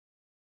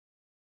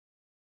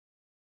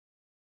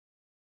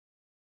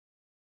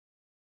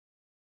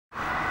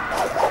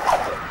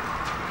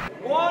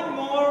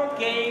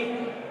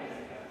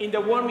in the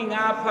warming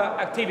up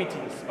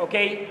activities,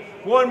 okay?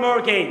 One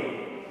more game.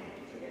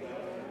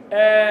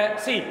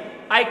 See,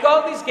 I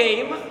call this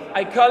game,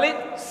 I call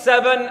it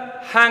 7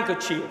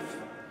 handkerchief.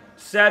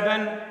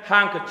 7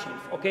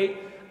 handkerchief, okay?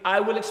 I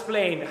will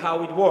explain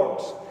how it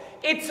works.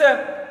 It's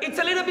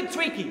a little bit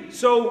tricky,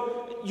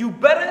 so you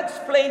better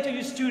explain to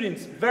your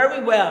students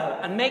very well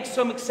and make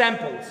some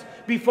examples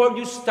before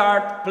you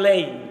start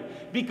playing.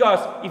 Because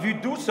if you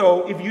do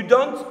so, if you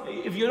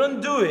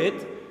don't do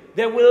it,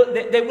 they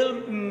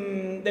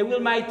will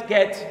might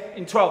get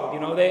in trouble. You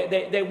know,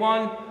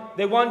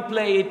 they won't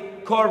play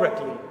it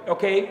correctly.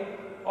 Okay.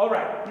 All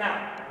right.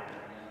 Now,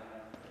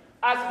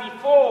 as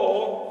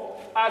before,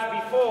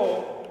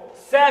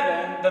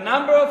 7, the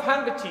number of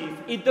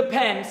handkerchiefs, it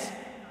depends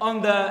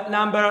on the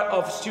number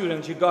of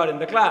students you got in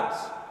the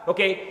class.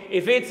 Okay.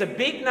 If it's a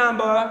big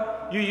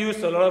number, you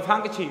use a lot of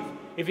handkerchiefs.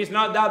 If it's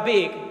not that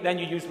big, then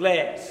you use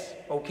less.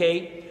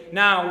 Okay.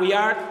 Now we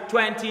are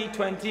 20.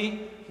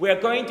 We are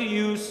going to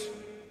use.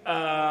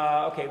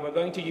 Okay, we're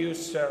going to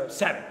use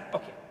 7.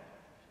 Okay,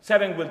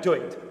 7 will do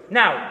it.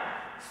 Now,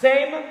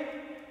 same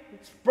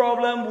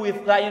problem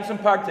with lions and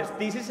partners.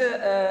 This is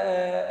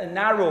a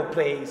narrow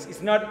place.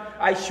 It's not.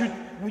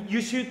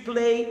 You should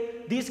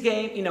play this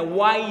game in a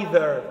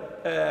wider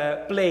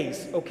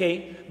place.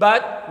 Okay,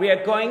 but we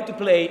are going to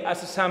play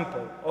as a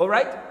sample. All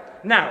right.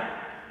 Now,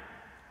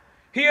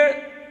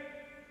 here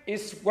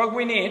is what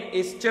we need.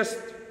 Is just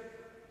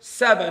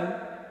 7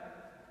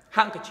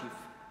 handkerchiefs.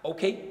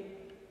 Okay.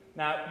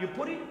 Now, you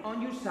put it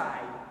on your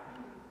side.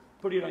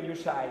 Put it on your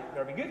side.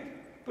 Very good.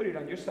 Put it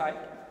on your side.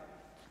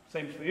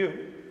 Same for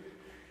you.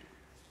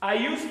 I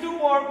used to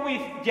work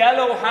with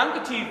yellow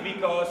handkerchief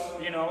because,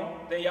 you know,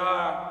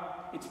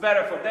 it's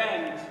better for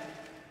them.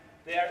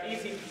 They are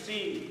easy to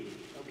see.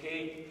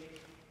 Okay.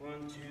 1,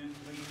 2,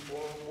 3, 4.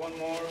 One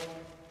more.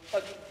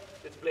 Okay.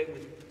 Let's play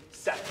with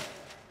 7.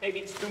 Maybe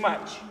it's too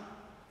much.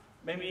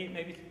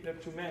 Maybe there are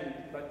too many.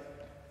 But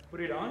put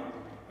it on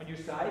your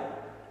side.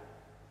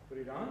 Put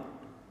it on.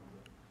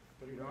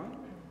 Put it on.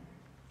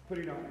 Put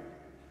it on.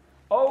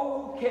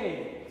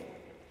 Okay.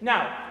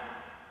 Now,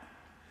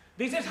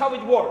 this is how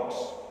it works.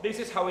 This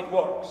is how it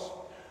works.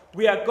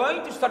 We are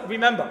going to start,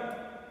 remember,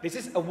 this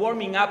is a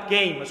warming up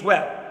game as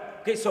well.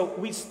 Okay, so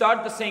we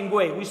start the same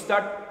way. We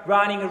start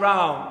running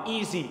around,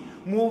 easy,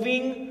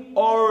 moving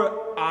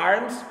our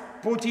arms,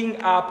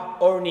 putting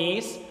up our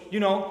knees,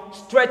 you know,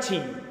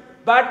 stretching,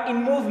 but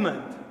in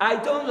movement. I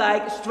don't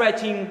like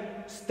stretching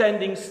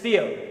standing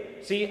still.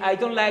 See, I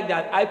don't like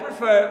that. I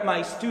prefer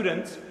my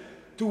students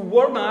to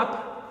warm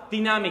up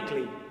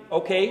dynamically,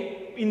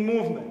 okay, in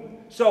movement.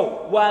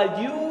 So,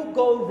 while you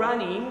go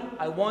running,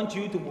 I want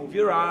you to move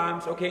your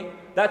arms, okay?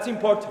 That's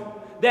important.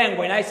 Then,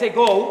 when I say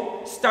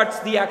go, starts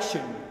the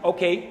action,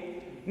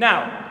 okay?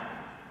 Now,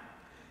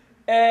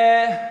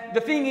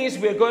 the thing is,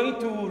 we're going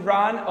to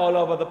run all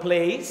over the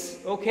place,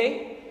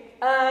 okay?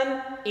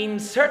 And in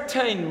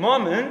certain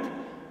moment,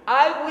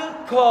 I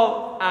will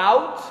call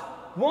out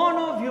one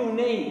of your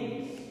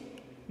names.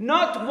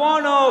 Not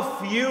one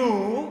of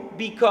you,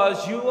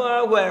 because you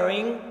are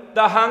wearing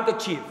the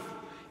handkerchief.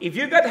 If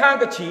you got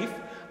handkerchief,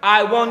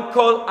 I won't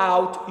call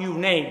out your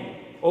name,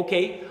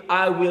 okay?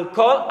 I will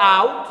call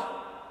out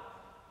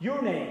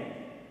your name.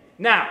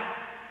 Now,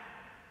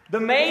 the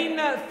main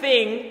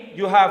thing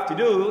you have to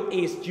do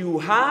is you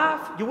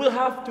will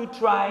have to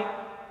try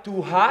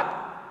to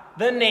hack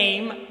the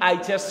name I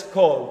just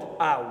called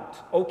out,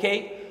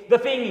 okay? The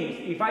thing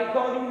is, if I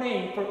call your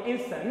name, for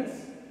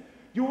instance,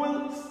 you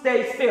will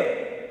stay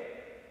still.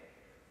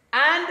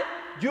 And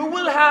you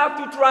will have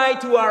to try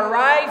to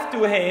arrive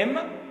to him,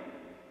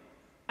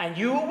 and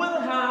you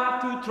will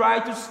have to try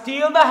to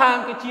steal the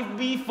handkerchief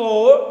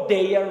before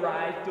they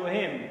arrive to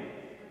him.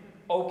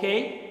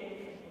 Okay?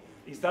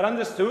 Is that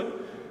understood?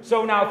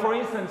 So now, for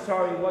instance,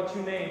 sorry, what's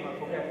your name? I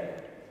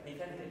forget.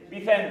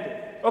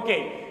 Vicente.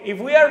 Okay, if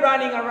we are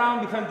running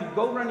around, Vicente,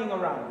 go running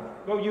around.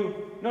 Go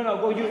you. No,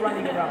 go you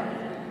running around.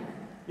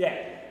 Yeah.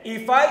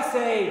 If I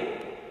say,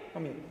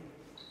 come here.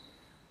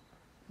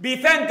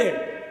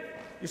 Vicente.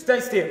 You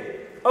stay still.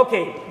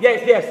 Okay,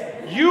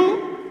 yes.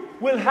 You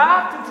will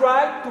have to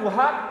try to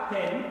hack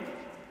them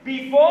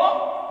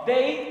before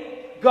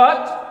they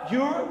got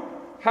your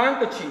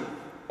handkerchief.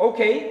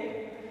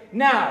 Okay?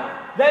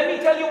 Now, let me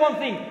tell you one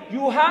thing.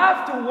 You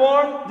have to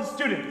warn the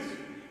students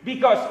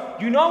because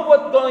you know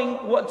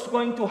what's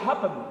going to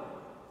happen.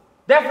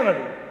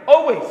 Definitely.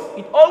 Always.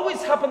 It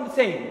always happens the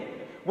same.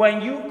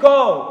 When you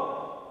call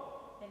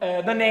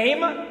the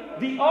name,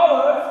 the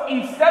others,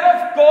 instead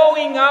of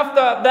going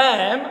after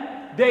them,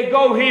 they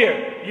go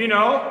here, you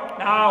know?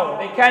 No,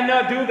 they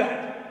cannot do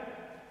that.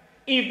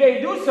 If they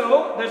do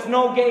so, there's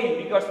no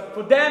game, because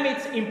for them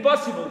it's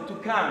impossible to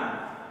come.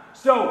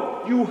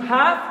 So, you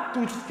have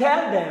to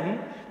tell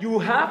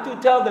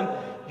them,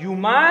 you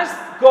must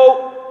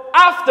go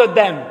after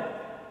them.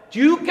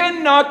 You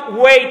cannot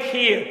wait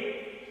here.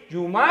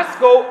 You must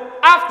go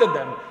after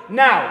them.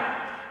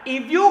 Now,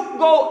 if you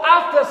go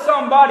after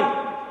somebody,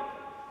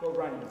 go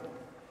running.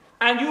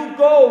 And you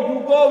go,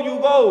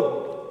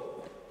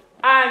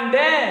 and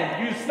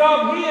then you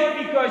stop here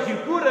because you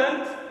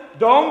couldn't,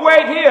 Don't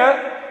wait here.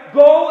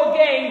 Go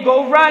again,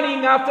 go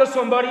running after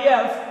somebody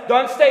else.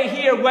 Don't stay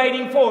here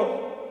waiting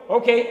for,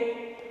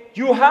 okay?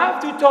 You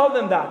have to tell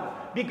them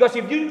that. Because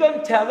if you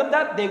don't tell them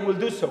that, they will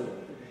do so.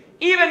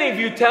 Even if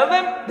you tell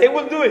them, they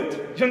will do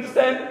it. You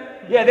understand?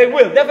 Yeah, they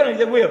will.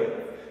 Definitely they will.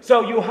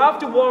 So you have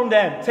to warn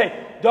them. Say,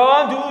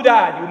 don't do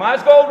that. You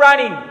must go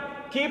running.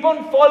 Keep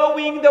on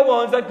following the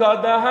ones that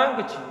got the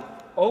handkerchief.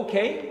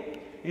 Okay?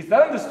 Is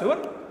that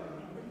understood?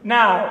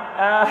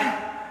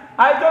 Now,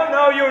 I don't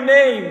know your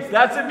names.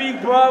 That's a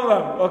big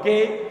problem,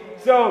 okay?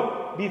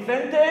 So,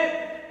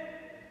 Vicente,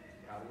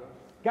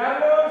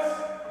 Carlos,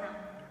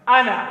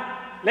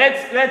 Ana.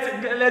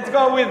 Let's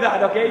go with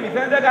that, okay?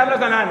 Vicente,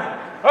 Carlos, and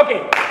Ana.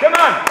 Okay, come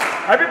on.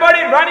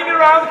 Everybody running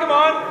around, come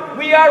on.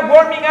 We are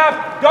warming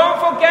up. Don't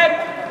forget,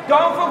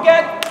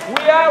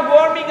 we are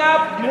warming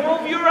up.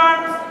 Move your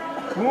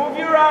arms. Move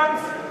your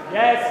arms.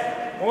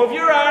 Yes, move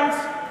your arms.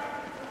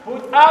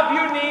 Put up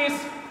your knees.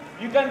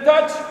 You can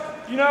touch.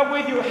 You know,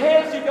 with your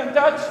hands you can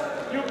touch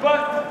your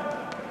butt.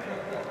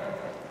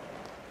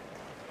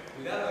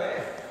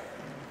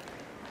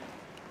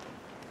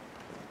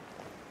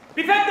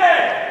 Vicente!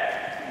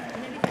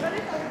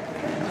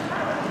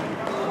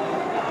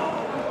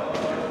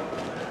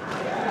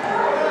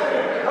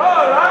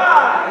 All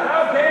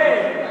right,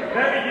 okay,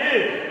 very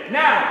good.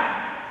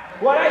 Now,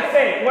 what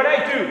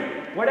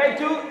I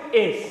do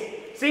is,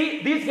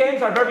 see, these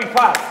games are very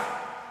fast.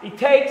 It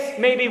takes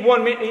maybe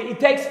 1 minute, it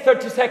takes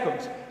 30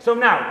 seconds. So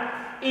now,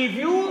 if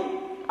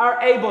you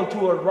are able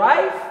to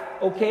arrive,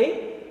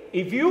 okay,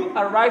 if you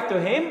arrive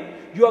to him,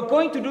 you are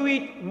going to do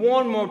it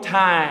one more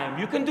time.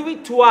 You can do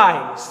it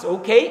twice,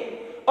 okay?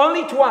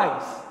 Only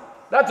twice.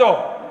 That's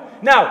all.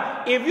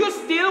 Now, if you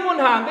steal one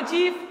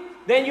handkerchief,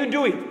 then you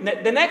do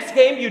it. The next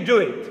game, you do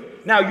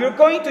it. Now, you're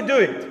going to do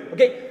it,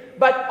 okay?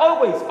 But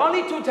always,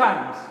 only 2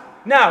 times.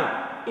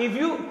 Now, if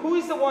you, who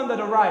is the one that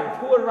arrived?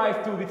 Who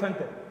arrived to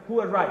Vicente? Who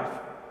arrived?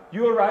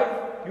 You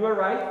arrived? You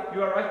arrived?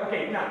 You arrived?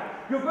 Okay, now,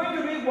 you're going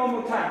to do it one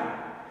more time.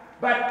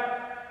 But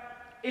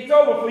it's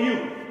over for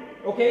you,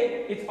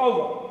 okay? It's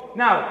over.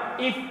 Now,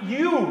 if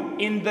you,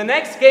 in the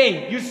next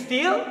game, you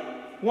steal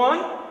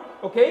one,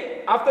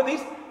 okay? After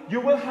this, you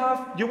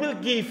will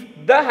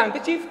give the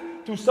handkerchief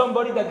to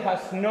somebody that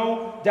has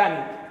not done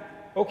it,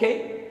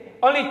 okay?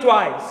 Only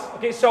twice,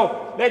 okay?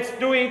 So, let's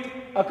do it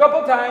a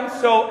couple times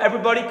so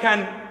everybody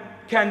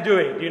can do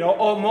it, you know,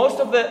 or most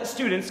of the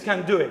students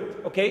can do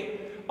it, okay?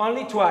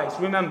 Only twice,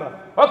 remember.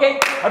 Okay,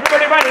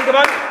 everybody running, come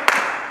on.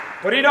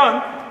 Put it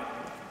on.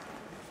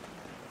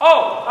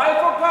 Oh, I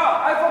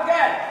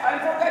forget.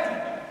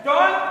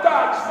 Don't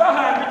touch the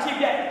handkerchief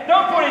yet.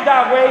 Don't put it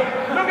that way.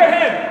 Look at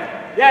him.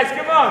 Yes,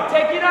 come on,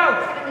 take it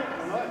out.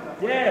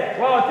 Yeah,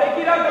 well, take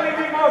it out a little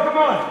bit more, come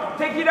on.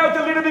 Take it out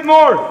a little bit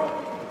more.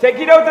 Take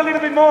it out a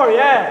little bit more,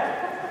 yeah.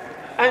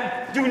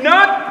 And do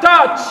not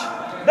touch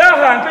the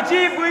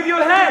handkerchief with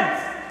your hands.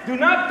 Do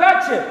not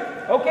touch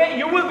it. Okay,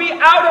 you will be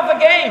out of the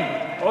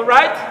game. All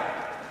right?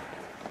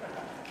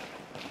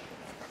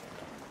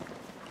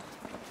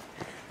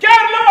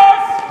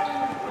 Carlos!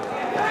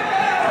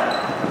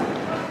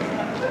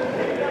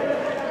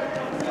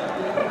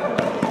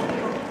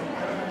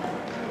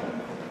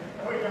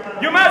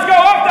 You must go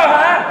after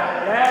her.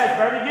 Yes,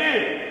 very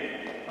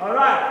good. All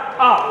right.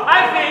 Oh,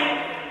 I think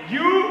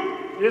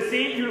you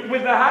see,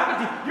 with the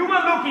handkerchief, you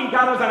were looking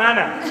Carlos and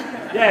Ana.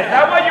 Yes,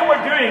 that's what you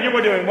were doing. You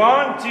were doing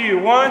 1, 2,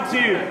 1,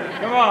 2.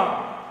 Come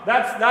on.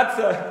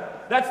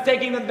 That's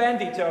taking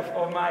advantage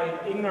of my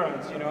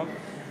ignorance, you know.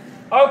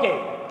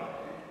 Okay.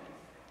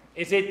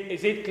 Is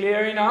it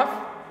clear enough?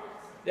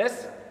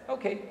 Yes?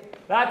 Okay.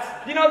 That's,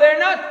 you know, they're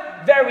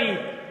not very,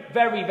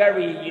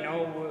 you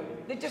know,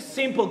 they're just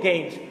simple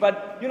games.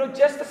 But, you know,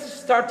 just as a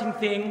starting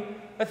thing,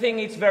 I think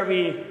it's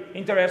very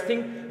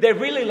interesting. They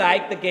really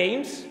like the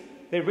games.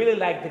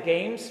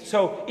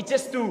 So it's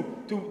just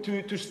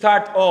to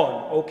start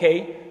on,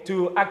 okay?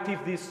 To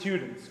active these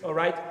students, all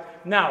right?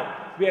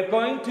 Now, we are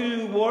going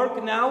to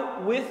work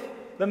now with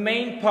the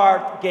main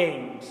part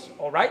games,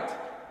 all right?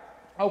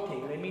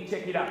 Okay, let me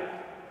check it out.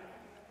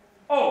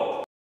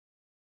 Oh!